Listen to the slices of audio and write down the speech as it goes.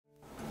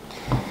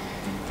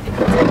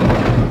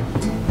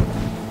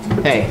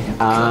Hey,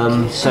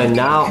 so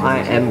now I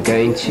am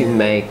going to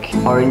make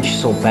orange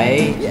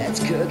sorbet.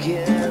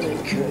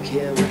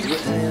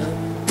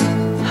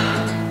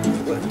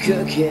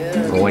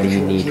 What do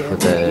you need for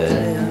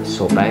the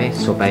sorbet?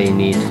 Sorbet, you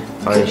need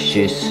orange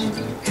juice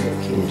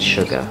and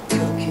sugar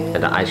and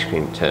an ice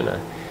cream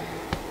toner.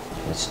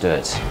 Let's do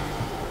it.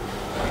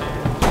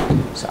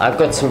 So I've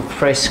got some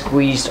fresh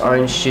squeezed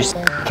orange juice.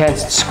 You can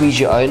squeeze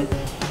your own.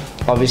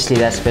 Obviously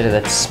that's better.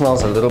 That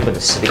smells a little bit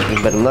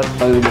acidic, but I'm not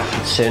overly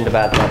concerned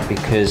about that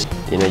because,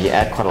 you know, you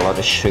add quite a lot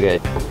of sugar.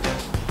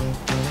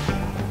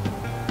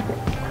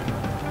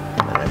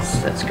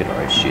 That's good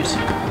orange juice.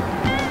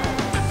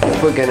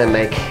 If we're gonna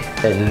make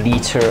a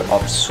liter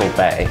of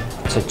sorbet,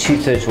 so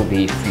 2/3 will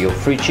be for your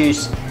fruit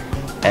juice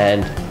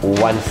and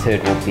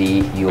 1/3 will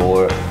be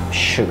your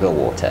sugar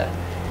water,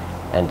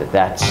 and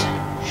that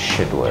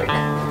should work.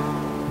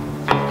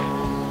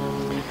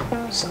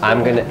 So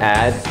I'm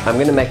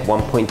gonna make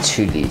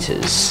 1.2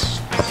 liters.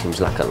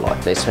 Seems like a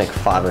lot. Let's make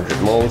 500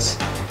 mils.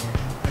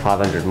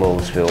 500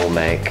 mils will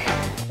make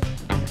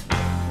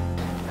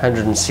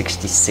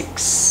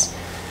 166.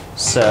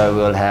 So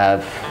we'll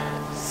have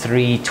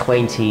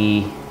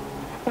 320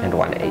 and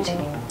 180.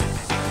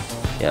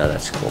 Yeah,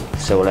 that's cool.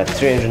 So we'll have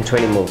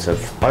 320 mils of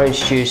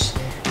orange juice,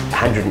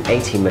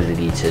 180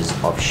 milliliters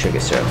of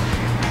sugar syrup.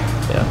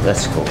 Yeah,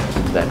 that's cool.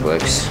 That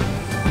works.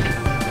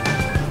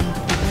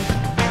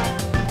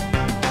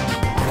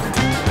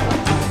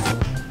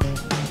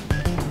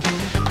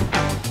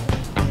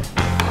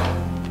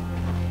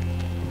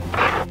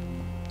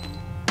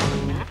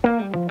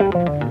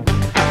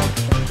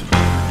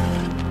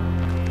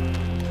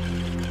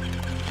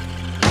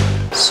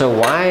 So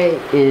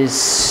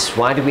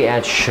why do we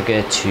add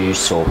sugar to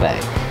sorbet?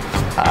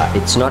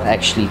 It's not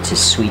actually to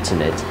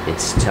sweeten it,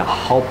 it's to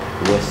help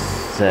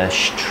with the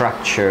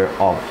structure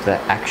of the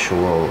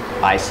actual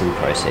icing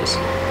process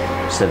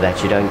so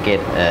that you don't get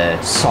a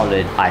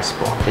solid ice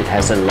block. It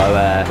has a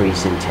lower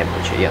freezing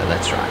temperature. Yeah,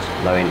 that's right.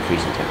 Lower in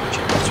freezing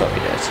temperature. That's what we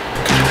do.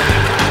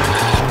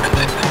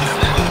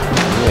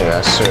 There,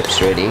 our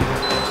syrup's ready.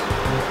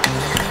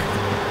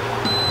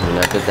 And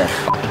I did that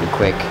fucking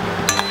quick.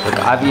 Look,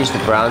 I've used the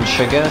brown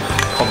sugar,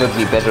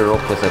 probably better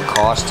off with a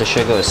caster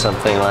sugar or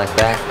something like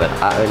that, but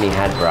I only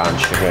had brown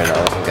sugar and I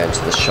wasn't going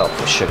to the shop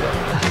for sugar.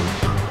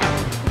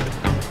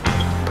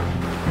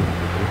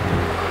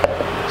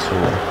 So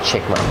I'm going to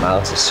check my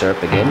amount of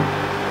syrup again.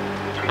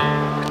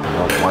 I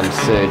want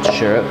 1/3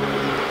 syrup.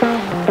 Tell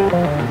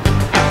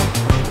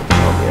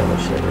me how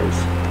much that is.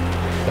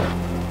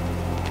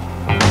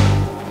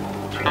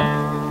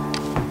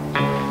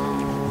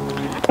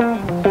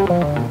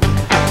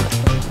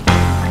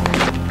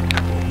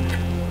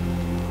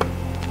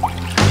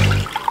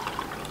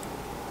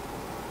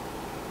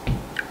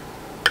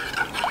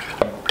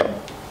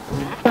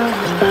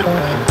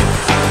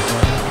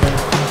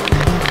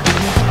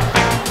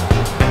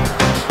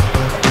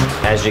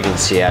 As you can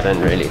see, I don't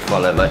really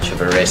follow much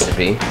of a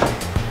recipe.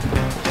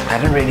 I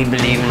don't really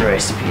believe in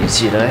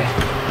recipes, you know.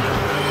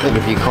 But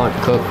if you can't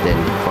cook, then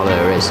follow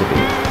a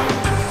recipe.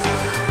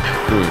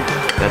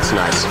 That's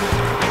nice.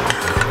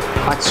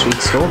 Quite sweet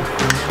still.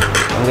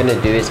 What I'm gonna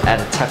do is add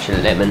a touch of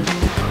lemon.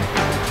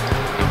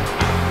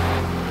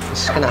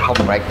 It's gonna help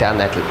break down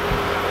that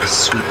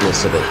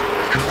sweetness of it.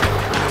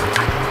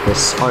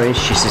 This orange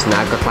juice has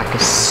now got like a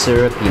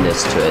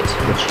syrupiness to it,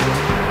 which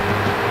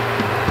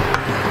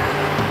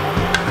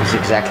is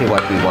exactly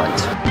what we want.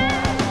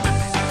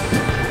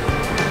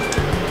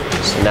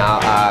 So now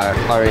our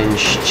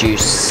orange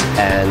juice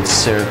and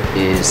syrup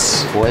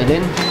is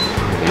boiling.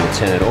 We're going to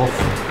turn it off.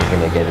 We're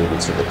going to get it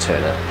into the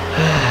turner.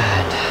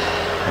 And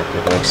hope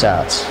it works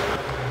out.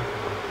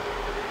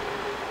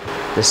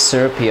 The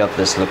syrupy of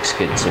this looks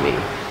good to me.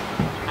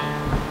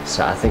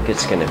 So I think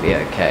it's going to be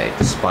okay,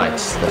 despite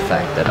the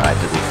fact that I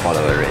didn't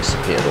follow a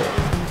recipe at all.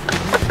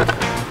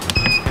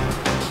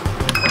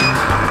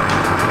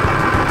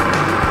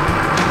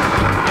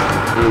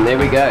 And there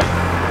we go.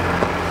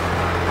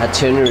 Our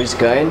turner is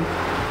going.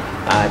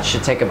 It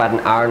should take about an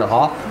hour and a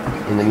half.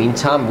 In the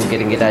meantime, we're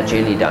going to get our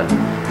jelly done.